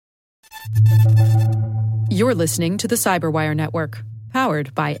You're listening to the Cyberwire Network,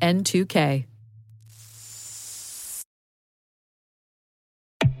 powered by N2K.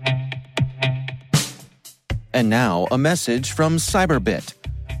 And now, a message from Cyberbit.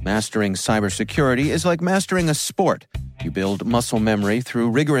 Mastering cybersecurity is like mastering a sport. You build muscle memory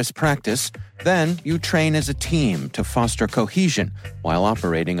through rigorous practice, then you train as a team to foster cohesion while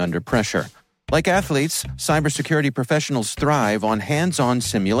operating under pressure. Like athletes, cybersecurity professionals thrive on hands-on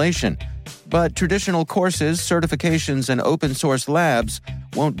simulation. But traditional courses, certifications, and open-source labs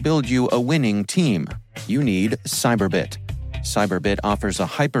won't build you a winning team. You need Cyberbit. Cyberbit offers a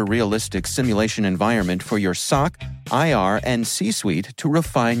hyper-realistic simulation environment for your SOC, IR, and C-suite to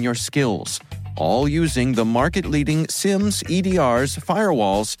refine your skills, all using the market-leading SIMs, EDRs,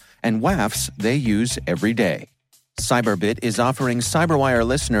 firewalls, and WAFs they use every day. Cyberbit is offering Cyberwire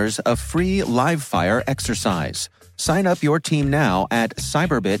listeners a free live-fire exercise. Sign up your team now at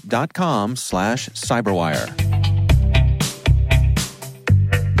cyberbit.com/cyberwire.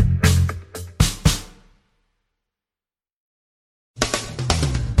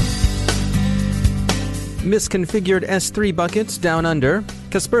 Misconfigured S3 buckets down under.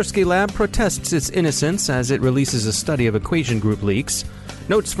 Kaspersky Lab protests its innocence as it releases a study of equation group leaks.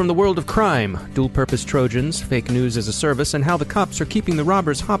 Notes from the world of crime, dual-purpose Trojans, fake news as a service, and how the cops are keeping the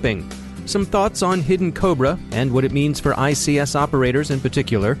robbers hopping. Some thoughts on Hidden Cobra and what it means for ICS operators in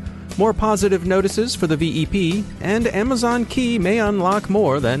particular. More positive notices for the VEP, and Amazon Key may unlock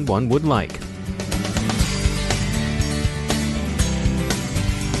more than one would like.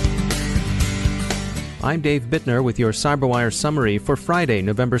 I'm Dave Bittner with your Cyberwire summary for Friday,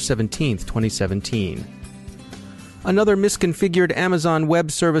 November 17th, 2017. Another misconfigured Amazon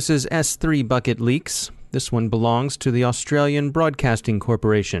Web Services S3 bucket leaks. This one belongs to the Australian Broadcasting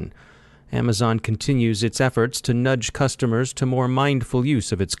Corporation. Amazon continues its efforts to nudge customers to more mindful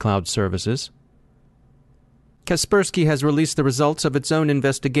use of its cloud services. Kaspersky has released the results of its own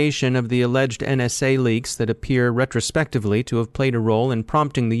investigation of the alleged NSA leaks that appear retrospectively to have played a role in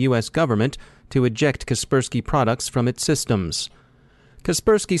prompting the U.S. government to eject Kaspersky products from its systems.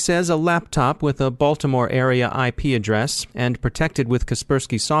 Kaspersky says a laptop with a Baltimore area IP address and protected with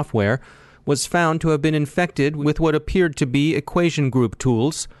Kaspersky software was found to have been infected with what appeared to be equation group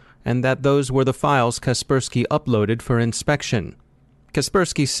tools, and that those were the files Kaspersky uploaded for inspection.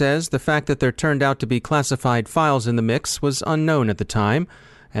 Kaspersky says the fact that there turned out to be classified files in the mix was unknown at the time,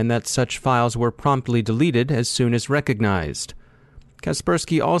 and that such files were promptly deleted as soon as recognized.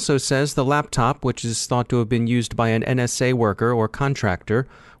 Kaspersky also says the laptop, which is thought to have been used by an NSA worker or contractor,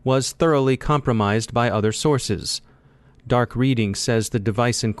 was thoroughly compromised by other sources. Dark Reading says the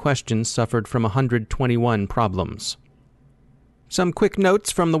device in question suffered from 121 problems. Some quick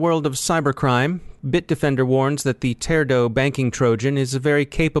notes from the world of cybercrime. Bitdefender warns that the Terdo banking Trojan is a very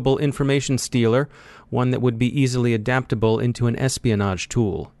capable information stealer, one that would be easily adaptable into an espionage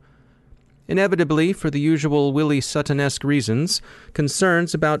tool. Inevitably, for the usual Willie Sutton-esque reasons,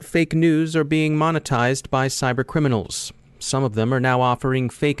 concerns about fake news are being monetized by cybercriminals. Some of them are now offering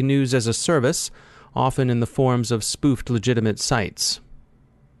fake news as a service, often in the forms of spoofed legitimate sites.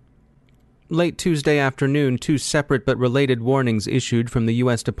 Late Tuesday afternoon, two separate but related warnings issued from the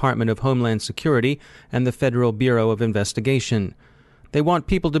U.S. Department of Homeland Security and the Federal Bureau of Investigation. They want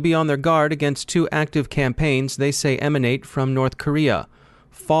people to be on their guard against two active campaigns they say emanate from North Korea,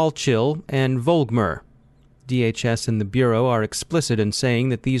 Fall Chill and Volgmer. DHS and the Bureau are explicit in saying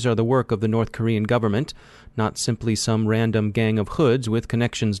that these are the work of the North Korean government, not simply some random gang of hoods with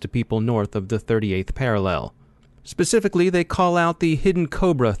connections to people north of the 38th parallel. Specifically, they call out the Hidden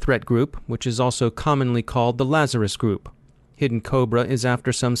Cobra threat group, which is also commonly called the Lazarus Group. Hidden Cobra is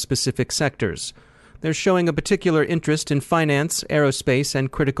after some specific sectors. They're showing a particular interest in finance, aerospace,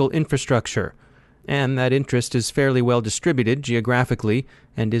 and critical infrastructure. And that interest is fairly well distributed geographically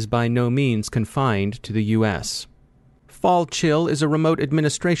and is by no means confined to the U.S. Fall Chill is a remote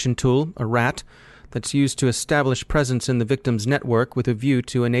administration tool, a RAT, that's used to establish presence in the victim's network with a view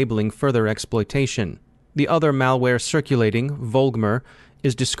to enabling further exploitation. The other malware circulating, Volgmer,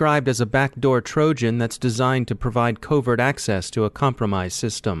 is described as a backdoor Trojan that's designed to provide covert access to a compromised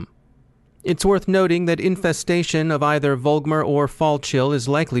system. It's worth noting that infestation of either Volgmer or Fall Chill is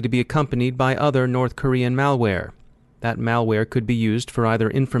likely to be accompanied by other North Korean malware. That malware could be used for either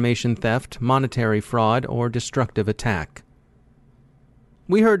information theft, monetary fraud, or destructive attack.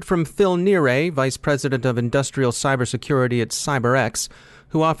 We heard from Phil Nere, Vice President of Industrial Cybersecurity at CyberX,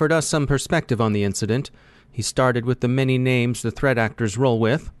 who offered us some perspective on the incident. He started with the many names the threat actors roll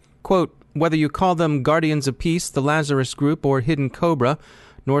with. Quote, "Whether you call them Guardians of Peace, the Lazarus Group, or Hidden Cobra,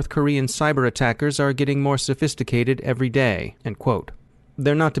 North Korean cyber attackers are getting more sophisticated every day." End quote.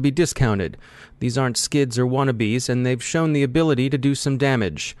 they're not to be discounted. These aren't skids or wannabes, and they've shown the ability to do some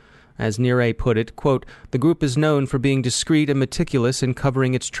damage. As Nirey put it, quote, "The group is known for being discreet and meticulous in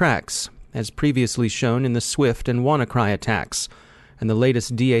covering its tracks, as previously shown in the Swift and WannaCry attacks, and the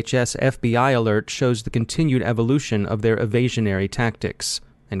latest DHS FBI alert shows the continued evolution of their evasionary tactics."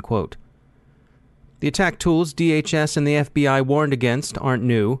 End quote. The attack tools DHS and the FBI warned against aren't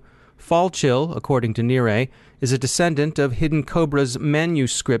new. FallChill, according to Nirey, is a descendant of Hidden Cobra's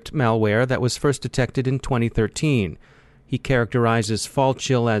manuscript malware that was first detected in 2013. He characterizes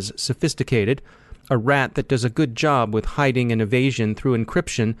FallChill as sophisticated, a rat that does a good job with hiding and evasion through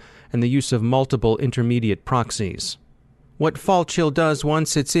encryption and the use of multiple intermediate proxies. What FallChill does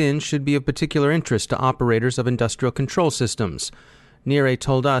once it's in should be of particular interest to operators of industrial control systems. Nirey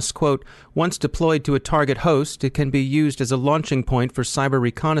told us, quote, "Once deployed to a target host, it can be used as a launching point for cyber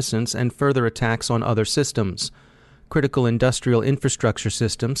reconnaissance and further attacks on other systems. Critical industrial infrastructure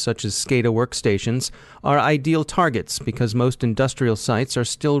systems, such as SCADA workstations, are ideal targets because most industrial sites are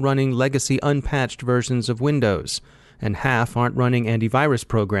still running legacy unpatched versions of Windows, and half aren't running antivirus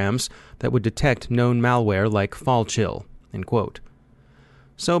programs that would detect known malware like FallChill." End quote.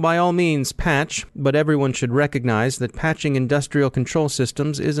 So by all means, patch, but everyone should recognize that patching industrial control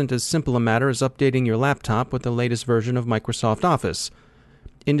systems isn't as simple a matter as updating your laptop with the latest version of Microsoft Office.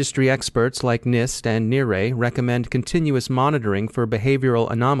 Industry experts like NIST and Nirey recommend continuous monitoring for behavioral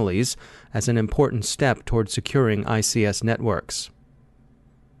anomalies as an important step toward securing ICS networks.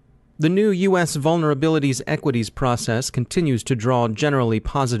 The new U.S. Vulnerabilities Equities process continues to draw generally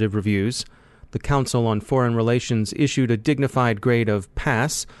positive reviews. The Council on Foreign Relations issued a dignified grade of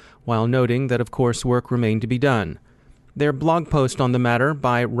pass, while noting that, of course, work remained to be done. Their blog post on the matter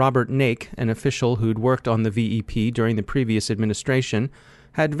by Robert Naik, an official who'd worked on the VEP during the previous administration,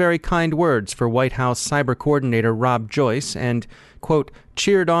 had very kind words for White House Cyber Coordinator Rob Joyce and, quote,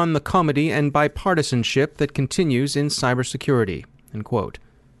 "cheered on the comedy and bipartisanship that continues in cybersecurity," end quote.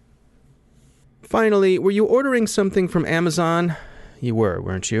 Finally, were you ordering something from Amazon? You were,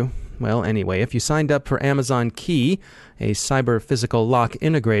 weren't you? Well, anyway, if you signed up for Amazon Key, a cyber-physical lock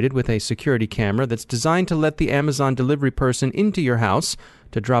integrated with a security camera that's designed to let the Amazon delivery person into your house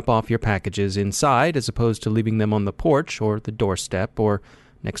to drop off your packages inside as opposed to leaving them on the porch or the doorstep or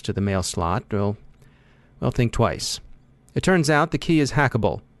next to the mail slot, well, think twice. It turns out the key is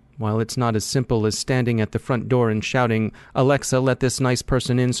hackable. While it's not as simple as standing at the front door and shouting, "Alexa, let this nice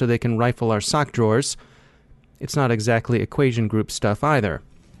person in so they can rifle our sock drawers," it's not exactly equation group stuff either.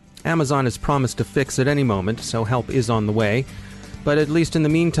 Amazon has promised to fix at any moment, so help is on the way. But at least in the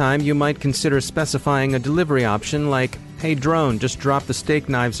meantime, you might consider specifying a delivery option like, "Hey drone, just drop the steak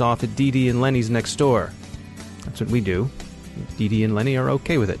knives off at Dee Dee and Lenny's next door." That's what we do. Dee Dee and Lenny are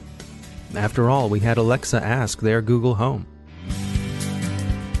okay with it. After all, we had Alexa ask their Google Home.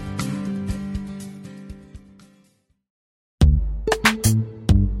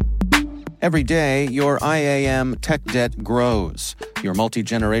 Every day, your IAM tech debt grows. Your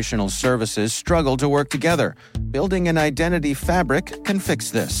multi-generational services struggle to work together. Building an identity fabric can fix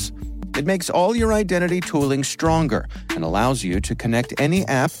this. It makes all your identity tooling stronger and allows you to connect any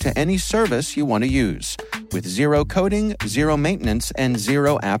app to any service you want to use, with zero coding, zero maintenance, and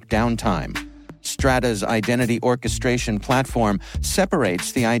zero app downtime. Strata's identity orchestration platform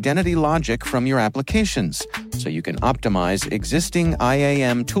separates the identity logic from your applications, so you can optimize existing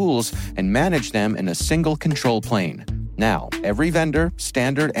IAM tools and manage them in a single control plane. Now, every vendor,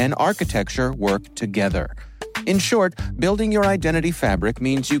 standard, and architecture work together. In short, building your identity fabric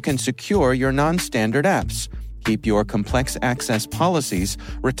means you can secure your non-standard apps, keep your complex access policies,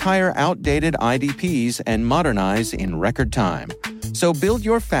 retire outdated IDPs, and modernize in record time. So build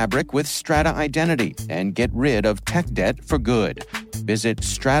your fabric with Strata Identity and get rid of tech debt for good. Visit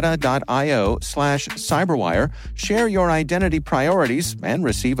strata.io/cyberwire, share your identity priorities, and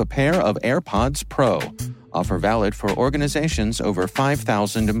receive a pair of AirPods Pro. Offer valid for organizations over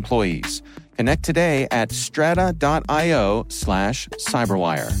 5,000 employees. Connect today at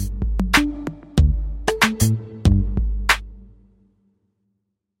strata.io/cyberwire.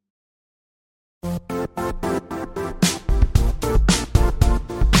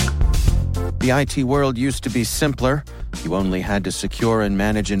 The IT world used to be simpler. You only had to secure and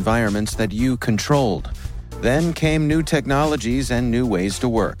manage environments that you controlled. Then came new technologies and new ways to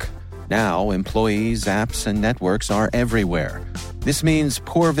work. Now, employees, apps, and networks are everywhere. This means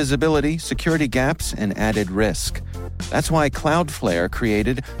poor visibility, security gaps, and added risk. That's why Cloudflare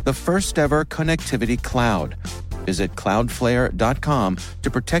created the first-ever connectivity cloud. Visit cloudflare.com to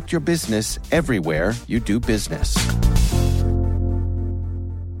protect your business everywhere you do business.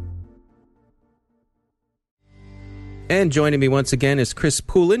 And joining me once again is Chris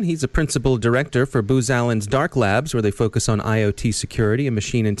Poulin. He's a principal director for Booz Allen's Dark Labs, where they focus on IoT security and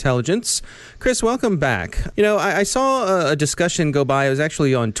machine intelligence. Chris, welcome back. I saw a discussion go by. I was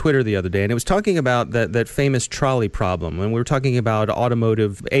actually on Twitter the other day, and it was talking about that famous trolley problem. And we were talking about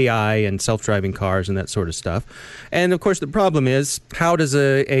automotive AI and self-driving cars and that sort of stuff. And, of course, the problem is, how does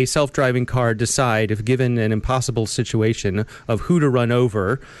a self-driving car decide, if given an impossible situation of who to run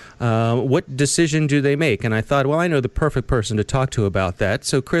over, what decision do they make? And I thought, well, I know the perfect person to talk to about that.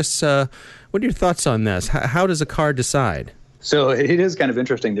 So, Chris, what are your thoughts on this? How does a car decide? So it is kind of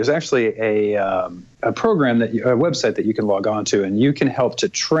interesting. There's actually a program, a website that you can log on to, and you can help to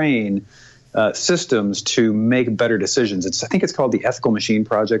train systems to make better decisions. I think it's called the Ethical Machine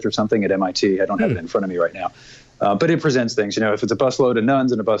Project or something at MIT. I don't have it in front of me right now. But it presents things, if it's a busload of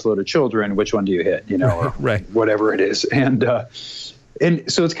nuns and a busload of children, which one do you hit, or right. Whatever it is.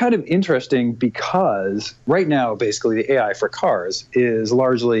 And so it's kind of interesting because right now, basically, the AI for cars is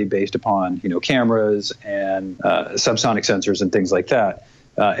largely based upon, cameras and subsonic sensors and things like that,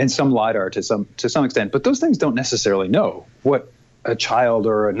 and some LiDAR to some extent. But those things don't necessarily know what a child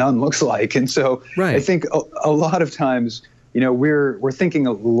or a nun looks like. And so right. I think a lot of times, we're thinking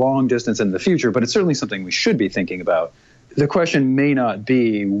a long distance in the future, but it's certainly something we should be thinking about. The question may not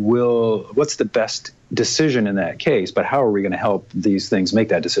be, what's the best decision in that case, but how are we going to help these things make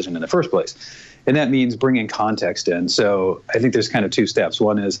that decision in the first place? And that means bringing context in. So I think there's kind of two steps.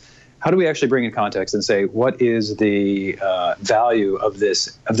 One is, how do we actually bring in context and say, what is the value of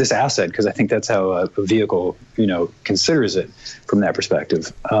this asset? Because I think that's how a vehicle, considers it from that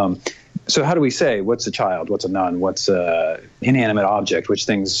perspective. So how do we say, what's a child, what's a nun, what's an inanimate object, which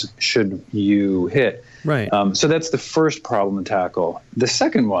things should you hit? Right. So that's the first problem to tackle. The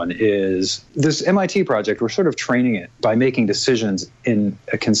second one is this MIT project. We're sort of training it by making decisions in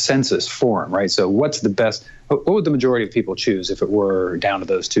a consensus form, right? So what would the majority of people choose if it were down to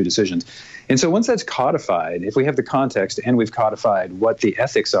those two decisions? And so once that's codified, if we have the context and we've codified what the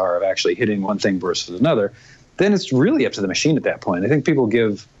ethics are of actually hitting one thing versus another, then it's really up to the machine at that point. I think people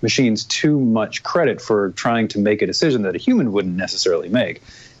give machines too much credit for trying to make a decision that a human wouldn't necessarily make.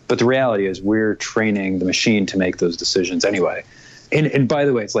 But the reality is we're training the machine to make those decisions anyway. And by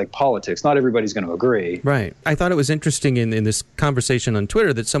the way, it's like politics. Not everybody's going to agree. Right. I thought it was interesting in this conversation on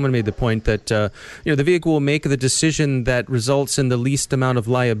Twitter that someone made the point that the vehicle will make the decision that results in the least amount of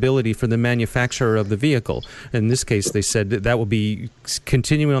liability for the manufacturer of the vehicle. In this case, they said that will be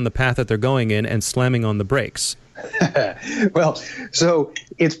continuing on the path that they're going in and slamming on the brakes. Well, so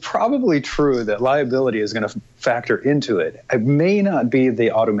it's probably true that liability is going to factor into it. It may not be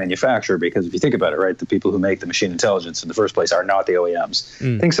the auto manufacturer, because if you think about it, right, the people who make the machine intelligence in the first place are not the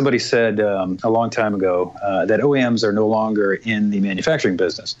OEMs. I think somebody said a long time ago that OEMs are no longer in the manufacturing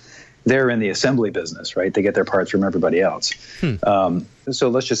business. They're in the assembly business, right? They get their parts from everybody else. So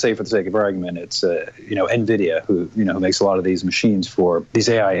let's just say, for the sake of argument, it's NVIDIA who makes a lot of these machines for these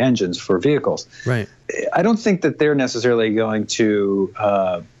AI engines for vehicles. Right. I don't think that they're necessarily going to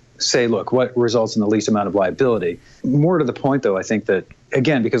say, look, what results in the least amount of liability. More to the point, though, I think that,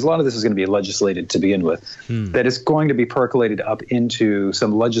 again, because a lot of this is going to be legislated to begin with, that it's going to be percolated up into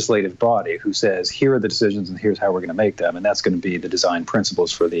some legislative body who says, here are the decisions and here's how we're going to make them. And that's going to be the design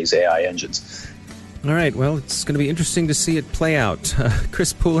principles for these AI engines. All right. Well, it's going to be interesting to see it play out.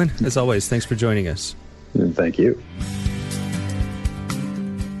 Chris Poulin, as always, thanks for joining us. Thank you.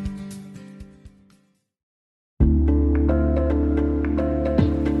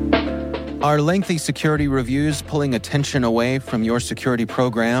 Are lengthy security reviews pulling attention away from your security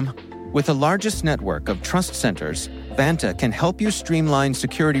program? With the largest network of trust centers, Vanta can help you streamline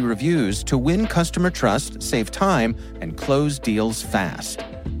security reviews to win customer trust, save time, and close deals fast.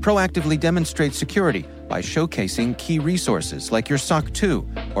 Proactively demonstrate security by showcasing key resources like your SOC 2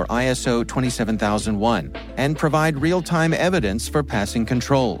 or ISO 27001 and provide real-time evidence for passing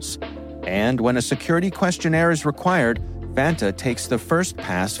controls. And when a security questionnaire is required, Vanta takes the first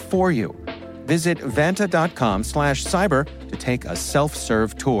pass for you. Visit vanta.com/cyber to take a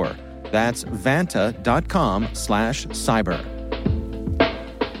self-serve tour. That's vanta.com/cyber.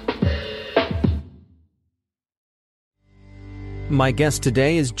 My guest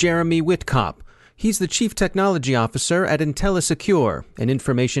today is Jeremy Whitkop. He's the Chief Technology Officer at IntelliSecure, an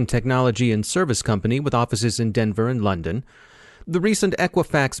information technology and service company with offices in Denver and London. The recent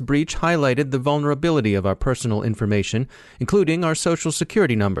Equifax breach highlighted the vulnerability of our personal information, including our social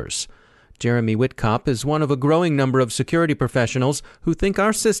security numbers. Jeremy Whitkop is one of a growing number of security professionals who think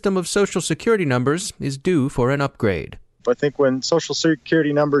our system of social security numbers is due for an upgrade. I think when social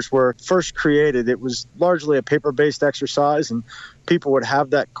security numbers were first created, it was largely a paper-based exercise, and people would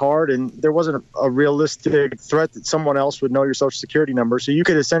have that card, and there wasn't a realistic threat that someone else would know your Social Security number. So you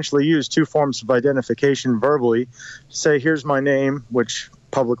could essentially use two forms of identification verbally. Say, here's my name, which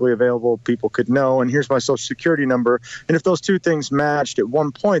publicly available people could know, and here's my Social Security number. And if those two things matched at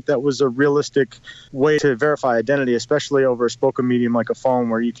one point, that was a realistic way to verify identity, especially over a spoken medium like a phone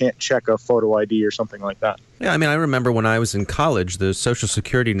where you can't check a photo ID or something like that. Yeah, I mean, I remember when I was in college, the Social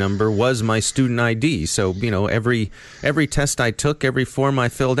Security number was my student ID. So, every test I took, every form I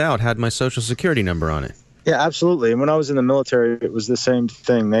filled out had my Social Security number on it. Yeah, absolutely. And when I was in the military, it was the same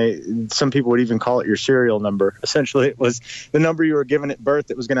thing. Some people would even call it your serial number. Essentially, it was the number you were given at birth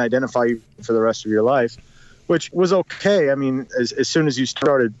that was going to identify you for the rest of your life, which was okay. I mean, as soon as you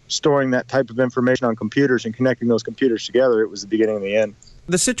started storing that type of information on computers and connecting those computers together, it was the beginning of the end.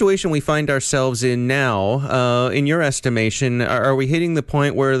 The situation we find ourselves in now, in your estimation, are we hitting the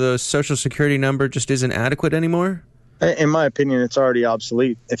point where the Social Security number just isn't adequate anymore? In my opinion, it's already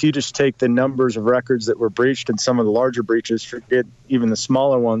obsolete. If you just take the numbers of records that were breached and some of the larger breaches, forget even the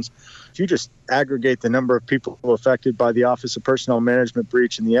smaller ones, if you just aggregate the number of people affected by the Office of Personnel Management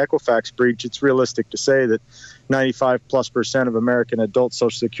breach and the Equifax breach, it's realistic to say that 95+% of American adult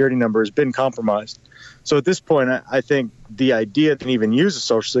Social Security number has been compromised. So at this point, I think the idea to even use a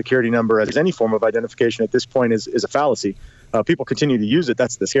Social Security number as any form of identification at this point is a fallacy. People continue to use it.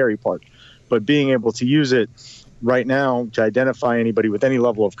 That's the scary part. But being able to use it right now to identify anybody with any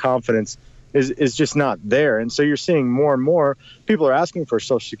level of confidence is just not there. And so you're seeing more and more people are asking for a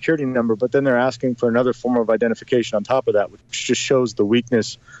Social Security number, but then they're asking for another form of identification on top of that, which just shows the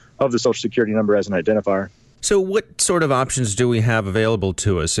weakness of the Social Security number as an identifier. So what sort of options do we have available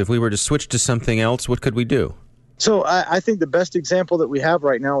to us? If we were to switch to something else, what could we do? So I think the best example that we have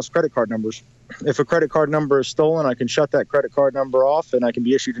right now is credit card numbers. If a credit card number is stolen, I can shut that credit card number off and I can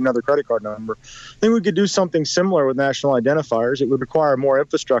be issued another credit card number. I think we could do something similar with national identifiers. It would require more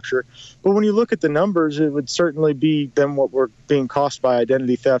infrastructure. But when you look at the numbers, it would certainly be than what we're being cost by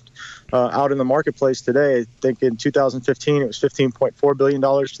identity theft out in the marketplace today. I think in 2015, it was $15.4 billion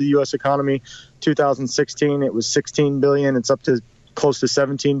to the U.S. economy. 2016, it was $16 billion. It's up to close to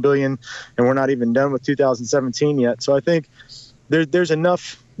 $17 billion, and we're not even done with 2017 yet. So I think there's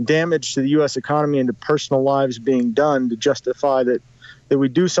enough damage to the U.S. economy and to personal lives being done to justify that we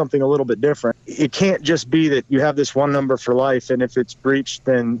do something a little bit different. It can't just be that you have this one number for life, and if it's breached,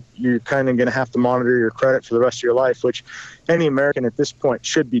 then you're kind of going to have to monitor your credit for the rest of your life, which any American at this point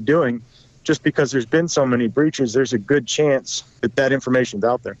should be doing. Just because there's been so many breaches, there's a good chance that information's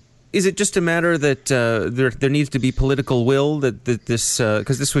out there. Is it just a matter that there needs to be political will that this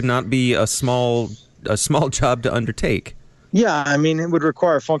because this would not be a small job to undertake? Yeah, I mean, it would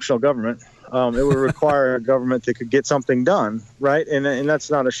require functional government. It would require a government that could get something done, right? And that's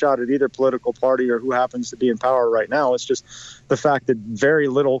not a shot at either political party or who happens to be in power right now. It's just the fact that very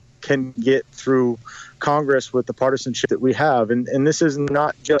little can get through Congress with the partisanship that we have. And this is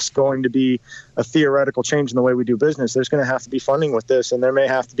not just going to be a theoretical change in the way we do business. There's going to have to be funding with this, and there may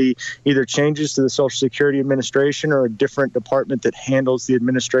have to be either changes to the Social Security Administration or a different department that handles the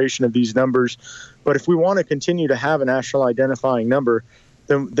administration of these numbers. But if we want to continue to have a national identifying number,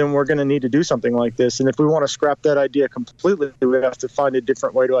 then we're going to need to do something like this. And if we want to scrap that idea completely, we have to find a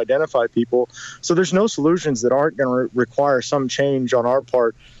different way to identify people. So there's no solutions that aren't going to require some change on our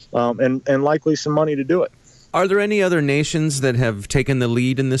part and likely some money to do it. Are there any other nations that have taken the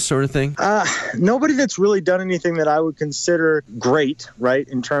lead in this sort of thing? Nobody that's really done anything that I would consider great, right,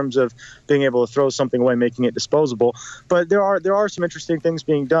 in terms of being able to throw something away, making it disposable. But there are some interesting things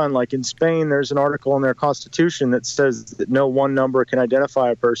being done. Like in Spain, there's an article in their constitution that says that no one number can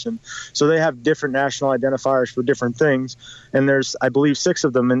identify a person. So they have different national identifiers for different things. And there's, I believe, 6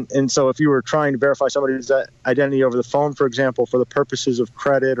 of them. And so if you were trying to verify somebody's identity over the phone, for example, for the purposes of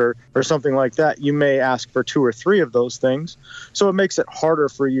credit or something like that, you may ask for 2 or 3 of those things. So it makes it harder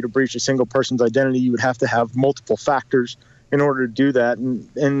for you to breach a single person's identity. You would have to have multiple factors in order to do that. And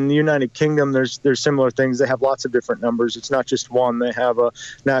in the United Kingdom, there's similar things. They have lots of different numbers. It's not just one. They have a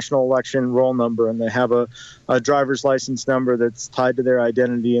national election roll number, and they have a driver's license number that's tied to their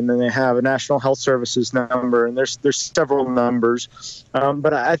identity, and then they have a national health services number, and there's several numbers.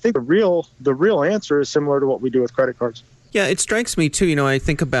 But I think the real answer is similar to what we do with credit cards. Yeah, it strikes me too. I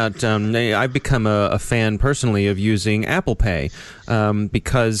think about I've become a fan personally of using Apple Pay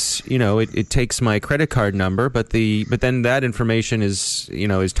because it takes my credit card number, but then that information is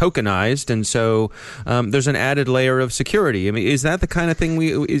tokenized, and so there's an added layer of security. I mean, is that the kind of thing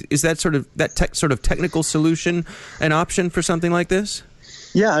is that sort of technical solution an option for something like this?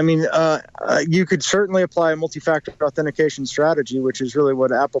 Yeah, I mean, you could certainly apply a multi-factor authentication strategy, which is really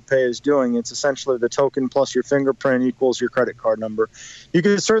what Apple Pay is doing. It's essentially the token plus your fingerprint equals your credit card number. You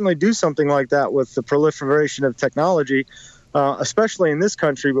could certainly do something like that with the proliferation of technology, especially in this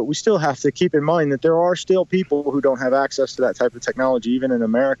country, but we still have to keep in mind that there are still people who don't have access to that type of technology, even in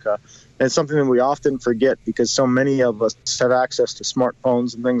America. And it's something that we often forget because so many of us have access to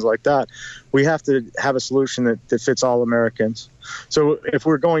smartphones and things like that. We have to have a solution that fits all Americans. So if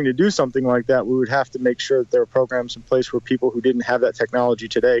we're going to do something like that, we would have to make sure that there are programs in place where people who didn't have that technology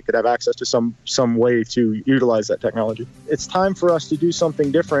today could have access to some way to utilize that technology. It's time for us to do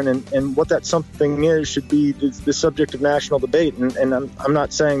something different, and what that something is should be the subject of national debate. And I'm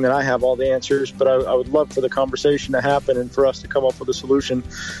not saying that I have all the answers, but I would love for the conversation to happen and for us to come up with a solution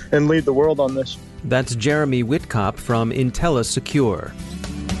and lead the world on this. That's Jeremy Whitkop from IntelliSecure.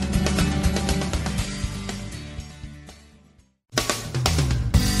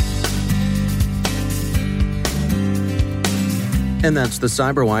 And that's the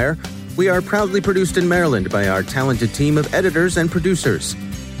Cyberwire. We are proudly produced in Maryland by our talented team of editors and producers.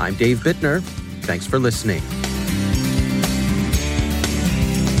 I'm Dave Bittner. Thanks for listening.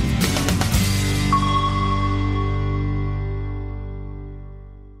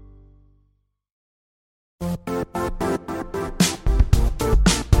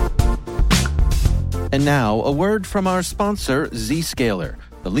 And now, a word from our sponsor, Zscaler,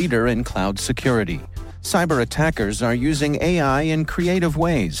 the leader in cloud security. Cyber attackers are using AI in creative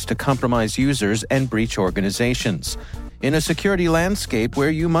ways to compromise users and breach organizations. In a security landscape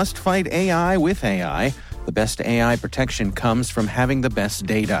where you must fight AI with AI, the best AI protection comes from having the best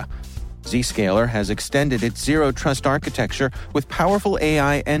data. Zscaler has extended its Zero Trust architecture with powerful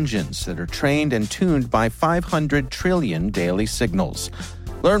AI engines that are trained and tuned by 500 trillion daily signals.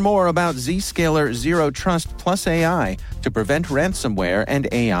 Learn more about Zscaler Zero Trust Plus AI to prevent ransomware and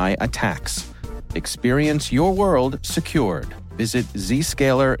AI attacks. Experience your world secured. Visit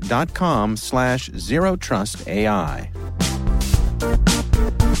zscaler.com/zerotrustai.